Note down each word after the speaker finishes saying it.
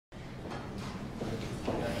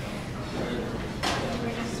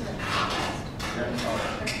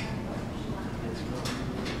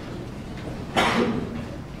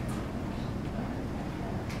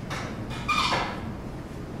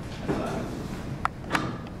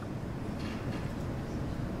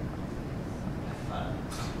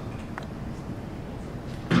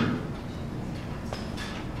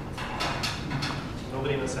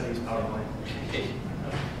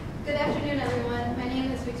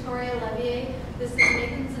This is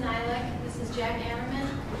Nathan Zanilek. This is Jack Ammerman.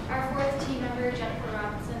 Our fourth team member, Jennifer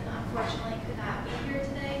Robinson, unfortunately could not be here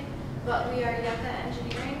today, but we are Yucca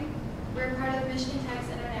Engineering. We're part of Michigan Tech's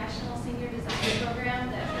International Senior Design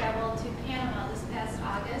Program that traveled to Panama this past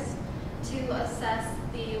August to assess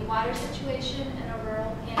the water situation in a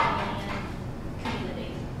rural Panamanian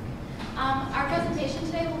community. Our presentation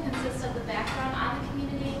today will consist of the background on the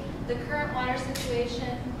community, the current water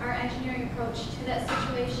situation, our engineering approach to that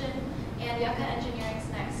situation, and Yucca Engineering's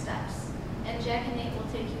next steps. And Jack and Nate will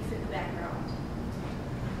take you through the background.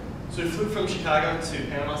 So we flew from Chicago to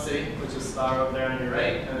Panama City, which is far over there on your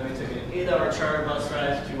right, and then we took an 8-hour charter bus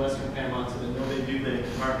ride to western Panama to the Nove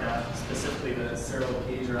Comarca, specifically the Cerro,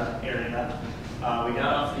 Piedra area. We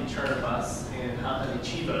got off the charter bus and hopped on the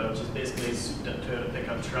Chiva, which is basically a souped-up Toyota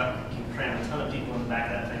pickup truck. You can cram a ton of people in the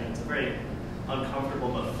back of that thing. It's a very uncomfortable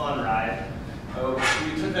but fun ride.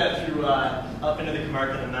 We took that through up into the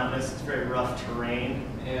Comarca, the mountainous. It's very rough terrain.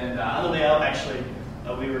 And on the way out, actually,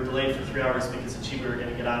 we were delayed for 3 hours because the Chiva we were going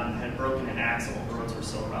to get on had broken an axle. The roads were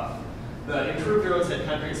so rough. The improved roads had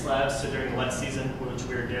concrete slabs, so during the wet season, which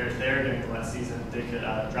we were there during the wet season, they could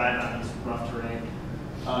drive on this rough terrain.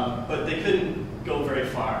 But they couldn't go very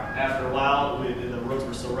far. After a while, the roads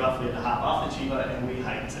were so rough, we had to hop off the Chiva and we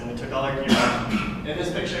hiked. And we took all our gear off. In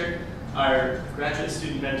this picture, our graduate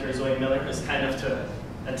student mentor, Zoe Miller, is kind enough to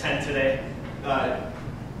attend today.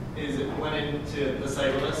 Went into the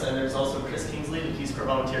site with us, and there's also Chris Kingsley, the Peace Corps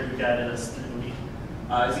volunteer who guided us through the week.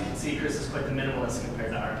 As you can see, Chris is quite the minimalist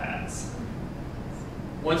compared to our paths.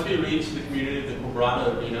 Once we reached the community of the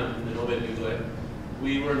Quebrada arena in the Nove,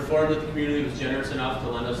 we were informed that the community was generous enough to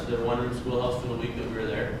lend us their one-room schoolhouse for the week that we were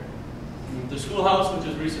there. The schoolhouse, which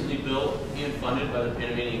was recently built and funded by the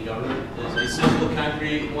Panamanian government, is a simple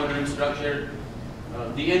concrete one-room structure.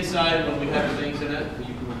 The inside, when we had things in it, you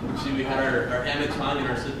can see we had our hammocks hung and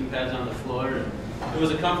our sleeping pads on the floor. And it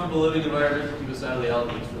was a comfortable living environment to keep us out of the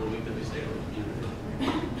elements for the week that we stayed with the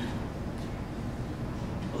community.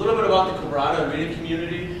 A little bit about the Quebrada arena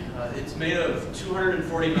community. It's made of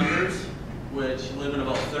 240 members, which live in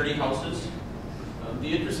about 30 houses.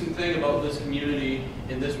 The interesting thing about this community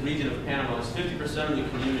in this region of Panama is 50% of the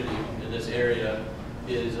community in this area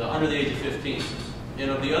is under the age of 15. And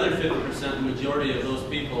of the other 50%, the majority of those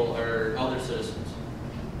people are elder citizens.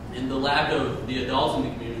 And the lack of the adults in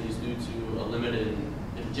the community is due to a limited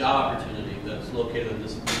job opportunity that's located in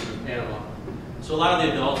this region of Panama. So a lot of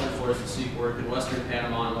the adults are forced to seek work in western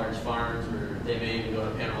Panama on large farms, or they may even go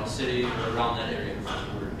to Panama City or around that area to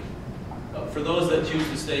find work. For those that choose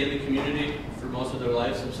to stay in the community for most of their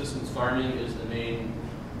life, subsistence farming is the main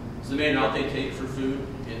route they take for food,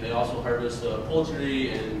 and they also harvest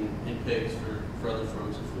poultry and pigs for other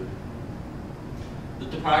forms of food. The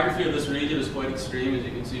topography of this region is quite extreme, as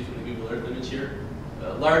you can see from the Google Earth image here.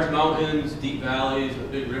 Large mountains, deep valleys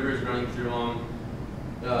with big rivers running through them.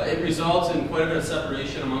 It results in quite a bit of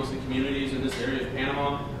separation amongst the communities in this area of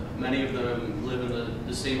Panama. Many of them live in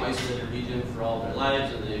the same isolated region for all their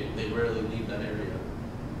lives, and they rarely leave that area.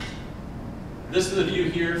 This is the view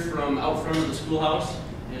here from out front of the schoolhouse,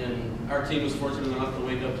 and our team was fortunate enough to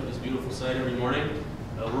wake up to this beautiful sight every morning.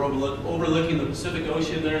 We're overlooking the Pacific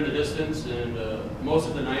Ocean there in the distance, and most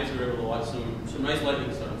of the nights we're able to watch some nice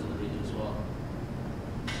lightning storms in the region as well.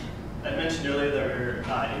 I mentioned earlier that we were in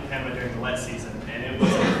Panama during the wet season, and it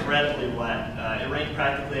was incredibly wet. It rained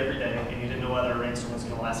practically every day, and you didn't know whether a rainstorm was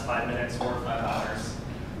going to last 5 minutes or 5 hours.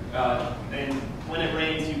 And when it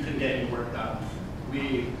rains, you couldn't get any work done.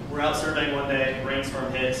 We were out surveying one day, a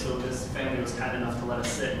rainstorm hit, so this family was kind enough to let us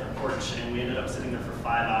sit in our porch, and we ended up sitting there for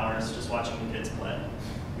 5 hours just watching the kids play.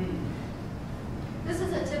 This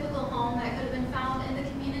is a typical home that could have been found in the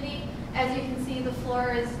community. As you can see, the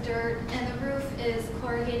floor is dirt and the roof is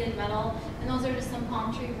corrugated metal, and those are just some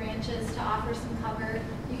palm tree branches to offer some cover.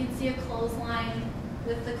 You can see a clothesline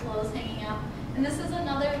with the clothes hanging up. And this is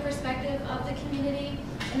another perspective of the community.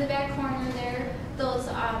 In the back corner there, those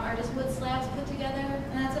are just wood slabs put together,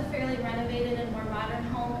 and that's a fairly renovated and more modern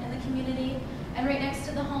home in the community. And right next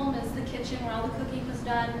to the home is the kitchen where all the cooking was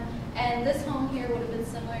done. And this home here would have been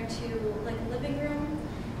similar to like a living room.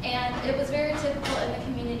 And it was very typical in the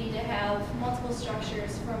community to have multiple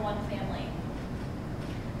structures for one family.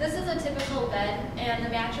 This is a typical bed, and the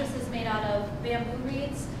mattress is made out of bamboo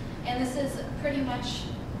reeds. And this is pretty much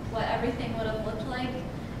what everything would have looked like.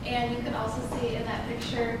 And you can also see in that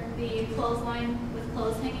picture the clothesline with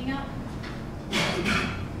clothes hanging up.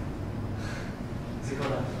 Is it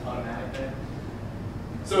called automatic there?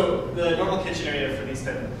 So the normal kitchen area for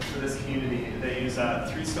this community, they use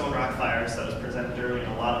 3 stone rock fires that was presented earlier in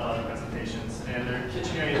a lot of other presentations. And their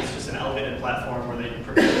kitchen area is just an elevated platform where they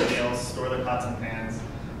prepare their meals, store their pots and pans.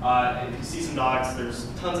 If you see some dogs, there's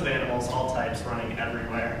tons of animals, all types, running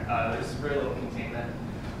everywhere. There's very little containment.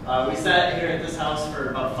 We sat here at this house for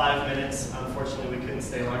about 5 minutes. Unfortunately, we couldn't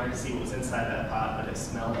stay longer to see what was inside that pot, but it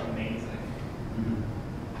smelled amazing.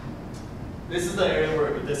 This is the area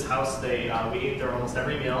where with this house, we ate there almost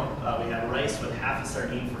every meal. We had rice with half a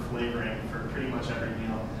sardine for flavoring for pretty much every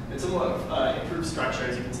meal. It's a more improved structure.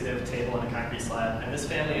 As you can see, they have a table and a concrete slab. And this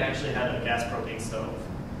family actually had a gas propane stove.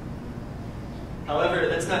 However,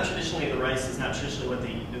 that's not traditionally, the rice is not traditionally what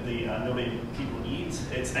the Nobe people eat.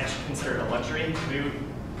 It's actually considered a luxury. We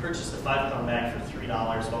purchased a 5-pound bag for $3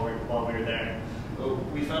 while we were there. But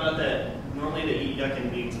we found out that normally they eat yucca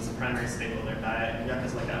and beans as a primary staple of their diet, and yucca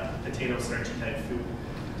is like a potato starchy type food.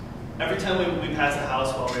 Every time we passed the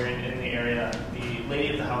house while we were in the area, the lady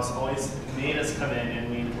of the house always made us come in, and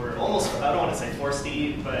we were almost, I don't want to say forced to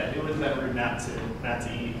eat, but it was never not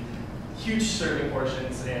to eat. Huge serving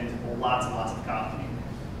portions and lots of coffee.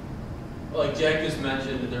 Well, like Jack just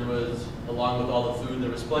mentioned, there was, along with all the food,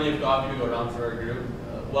 there was plenty of coffee to go around for our group.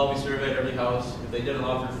 While we surveyed every house, if they didn't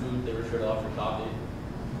offer food, they were sure to offer coffee.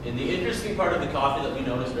 And the interesting part of the coffee that we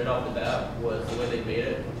noticed right off the bat was the way they made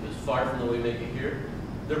it, which was far from the way we make it here.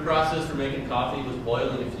 Their process for making coffee was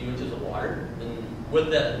boiling a few inches of water, and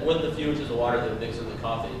with the few inches of water, they would mix in the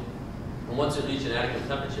coffee. And once it reached an adequate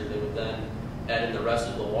temperature, they would then add in the rest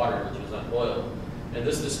of the water, which was unboiled. And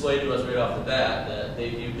this displayed to us right off the bat that they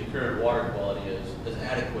viewed the current water quality as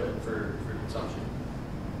adequate for consumption.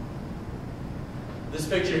 This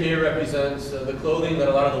picture here represents the clothing that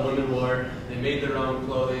a lot of the women wore. They made their own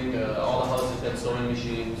clothing. All the houses had sewing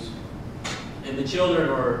machines. And the children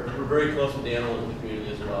were very close with the animals in the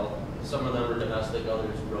community as well. Some of them were domestic,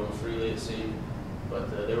 others roamed freely, it seemed.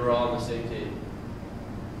 But they were all on the same team.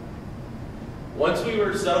 Once we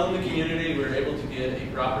were settled in the community, we were able to get a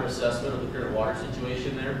proper assessment of the current water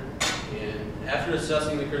situation there. And after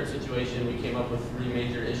assessing the current situation, we came up with 3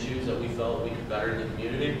 major issues that we felt we could better in the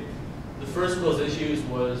community. The first of those issues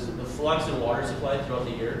was the flux in water supply throughout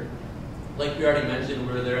the year. Like we already mentioned,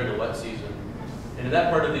 we were there in the wet season. And in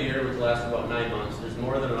that part of the year, which lasts about 9 months, there's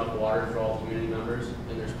more than enough water for all community members,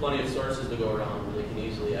 and there's plenty of sources to go around where they can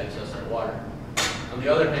easily access that water. On the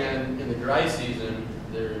other hand, in the dry season,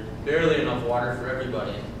 there's barely enough water for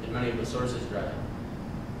everybody, and many of the sources dry up.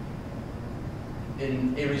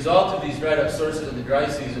 And a result of these dried up sources in the dry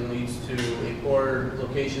season leads to a poor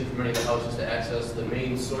location for many of the houses to access the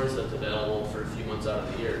main source that's available for a few months out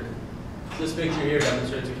of the year. This picture here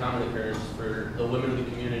demonstrates a common occurrence for the women of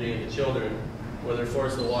the community and the children, where they're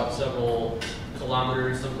forced to walk several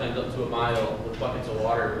kilometers, sometimes up to a mile, with buckets of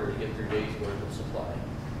water to get their day's worth of supply.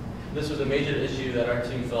 This was a major issue that our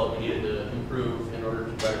team felt we needed to improve in order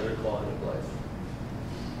to better their quality of life.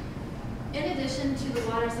 In addition to the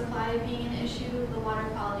water supply being an issue, the water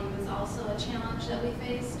quality was also a challenge that we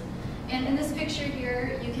faced. And in this picture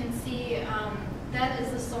here, you can see that is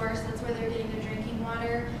the source. That's where they're getting their drinking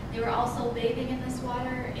water. They were also bathing in this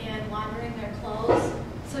water and laundering their clothes.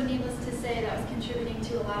 So needless to say, that was contributing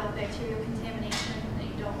to a lot of bacterial contamination that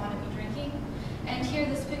you don't want to be drinking. And here,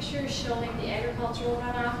 this picture is showing the agricultural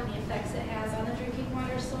runoff and the effects it has on the drinking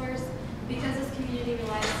water source. Because this community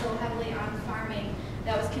relies so heavily on farming,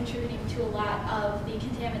 that was contributing to a lot of the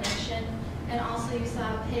contamination. And also you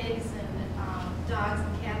saw pigs and dogs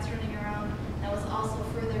and cats running around. That was also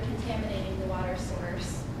further contaminating the water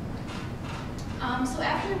source. So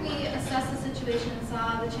after we assessed the situation and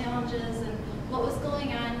saw the challenges and what was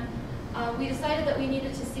going on, we decided that we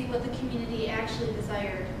needed to see what the community actually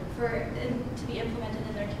desired to be implemented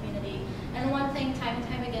in their community. And one thing time and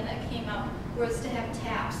time again that came up was to have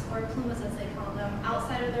taps, or plumas as they call them,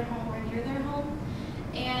 outside of their home or near their home.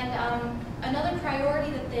 And another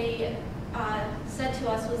priority that they said to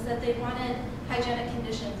us was that they wanted hygienic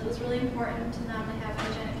conditions. It was really important to them to have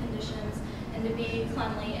hygienic conditions and to be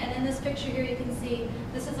cleanly. And in this picture here, you can see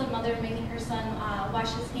this is a mother making her son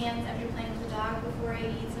wash his hands after playing with the dog before he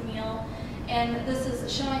eats a meal. And this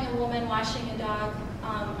is showing a woman washing a dog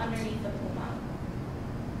underneath the pluma.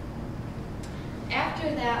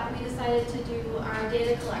 After that, we decided to do our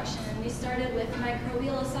data collection, and we started with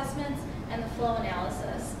microbial assessments and the flow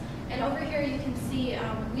analysis. And over here you can see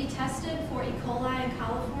we tested for E. coli and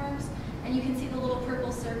coliforms, and you can see the little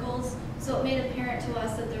purple circles. So it made apparent to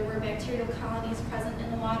us that there were bacterial colonies present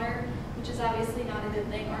in the water, which is obviously not a good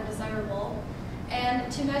thing or desirable.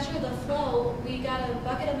 And to measure the flow, we got a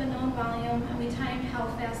bucket of a known volume, and we timed how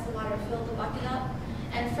fast the water filled the bucket up.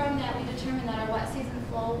 And from that, we determined that our wet season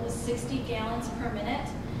flow was 60 gallons per minute.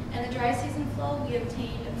 And the dry season flow we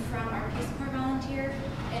obtained from our Peace Corps volunteer,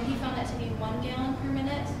 and he found that to be 1 gallon per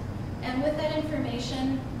minute. And with that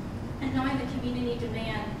information, and knowing the community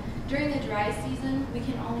demand, During the dry season, we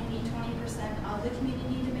can only meet 20% of the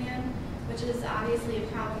community demand, which is obviously a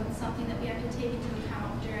problem and something that we have to take into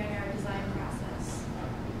account during our design process.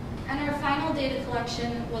 And our final data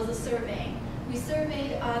collection was a survey. We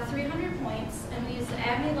surveyed 300 points, and we used the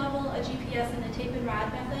ABNY level, a GPS, and a tape and rod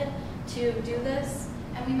method to do this.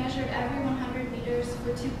 And we measured every 100 meters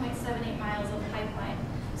for 2.78 miles of pipeline.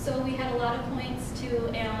 So we had a lot of points to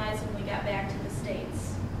analyze when we got back to the States.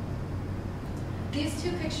 These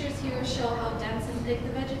two pictures here show how dense and thick the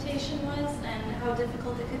vegetation was and how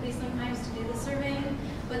difficult it could be sometimes to do the surveying.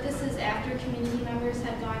 But this is after community members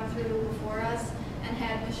had gone through before us and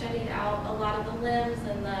had macheted out a lot of the limbs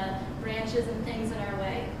and the branches and things in our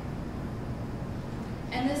way.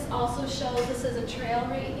 And this also shows, this is a trail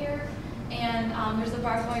right here, and there's a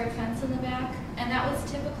barbed wire fence in the back. And that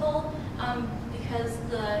was typical because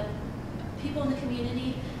the people in the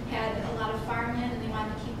community had a lot of farmland and they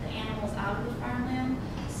wanted to keep the animals out of the farmland.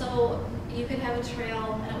 So you could have a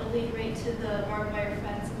trail and it would lead right to the barbed wire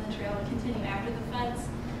fence, and the trail would continue after the fence.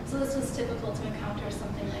 So this was typical to encounter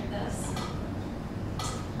something like this.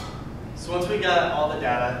 So once we got all the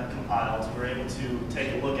data compiled, we were able to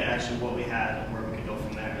take a look at actually what we had and where we could go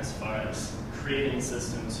from there as far as creating a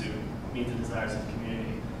system to meet the desires of the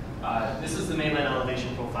community. This is the mainline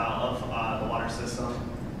elevation profile of the water system.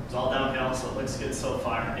 It's all downhill, so it looks good so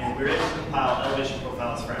far. And we were able to compile elevation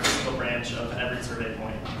profiles for every single branch of every survey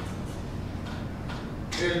point.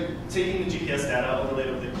 And taking the GPS data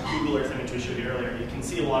overlaid with the Google Earth image we showed you earlier, you can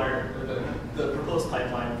see the proposed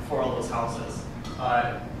pipeline for all those houses.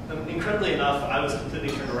 Incredibly enough, I was completely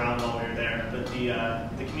turned around while we were there, but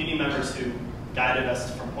the community members who guided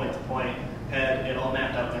us from point to point had it all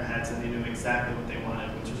mapped out in their heads, and they knew exactly what they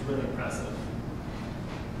wanted, which was really impressive.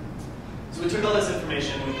 So we took all this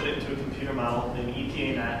information, we put it into a computer model in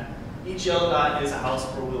EPANet. Each yellow dot is a house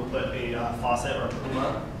where we'll put a faucet or a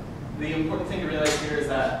pluma. The important thing to realize here is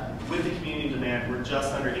that with the community demand, we're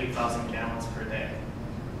just under 8,000 gallons per day.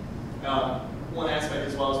 One aspect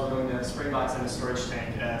as well is we're going to spring box in a storage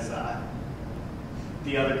tank, as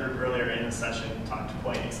the other group earlier in the session talked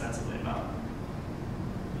quite extensively about.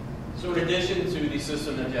 So in addition to the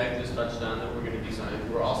system that Jack just touched on that we're going to design,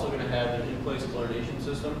 we're also going to have an in-place chlorination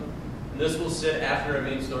system. And this will sit after our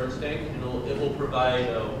main storage tank, and it will provide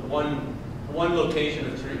one location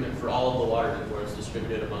of treatment for all of the water before it's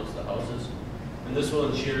distributed amongst the houses. And this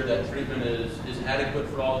will ensure that treatment is adequate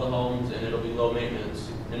for all the homes, and it'll be low maintenance.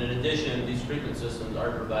 And in addition, these treatment systems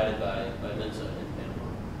are provided by Mensa in Panama.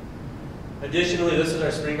 Additionally, this is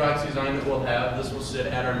our spring box design that we'll have. This will sit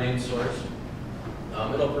at our main source.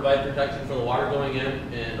 It'll provide protection for the water going in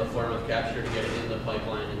and a form of capture to get it in the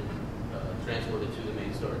pipeline and transport it to the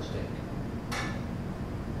main storage tank.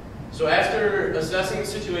 So after assessing the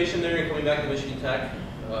situation there and coming back to Michigan Tech,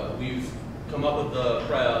 we've come up with the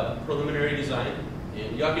preliminary design.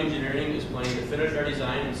 And Yuck Engineering is planning to finish our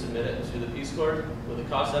design and submit it to the Peace Corps with a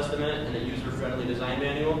cost estimate and a user-friendly design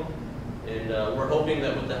manual. And we're hoping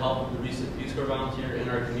that with the help of the recent Peace Corps volunteer in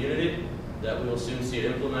our community, that we will soon see it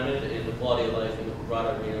implemented, and the quality of life in the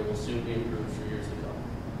Quebrada arena will soon be improved for years to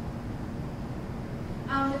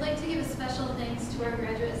come. We'd like to give a special thanks to our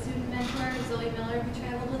graduate student mentor, Zoe Miller, who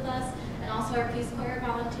traveled with us, and also our Peace Corps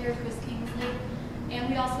volunteer, Chris Kingsley. And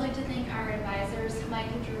we'd also like to thank our advisors, Mike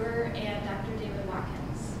Drewer and Dr. David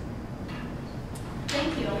Watkins.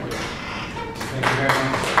 Thank you. Thank you very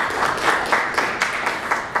much.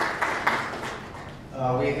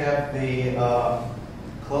 We have the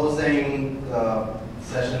closing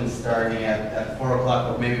session starting at 4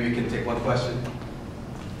 o'clock, but maybe we can take one question.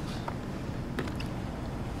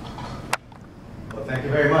 Well, thank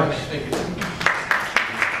you very much. Thank you.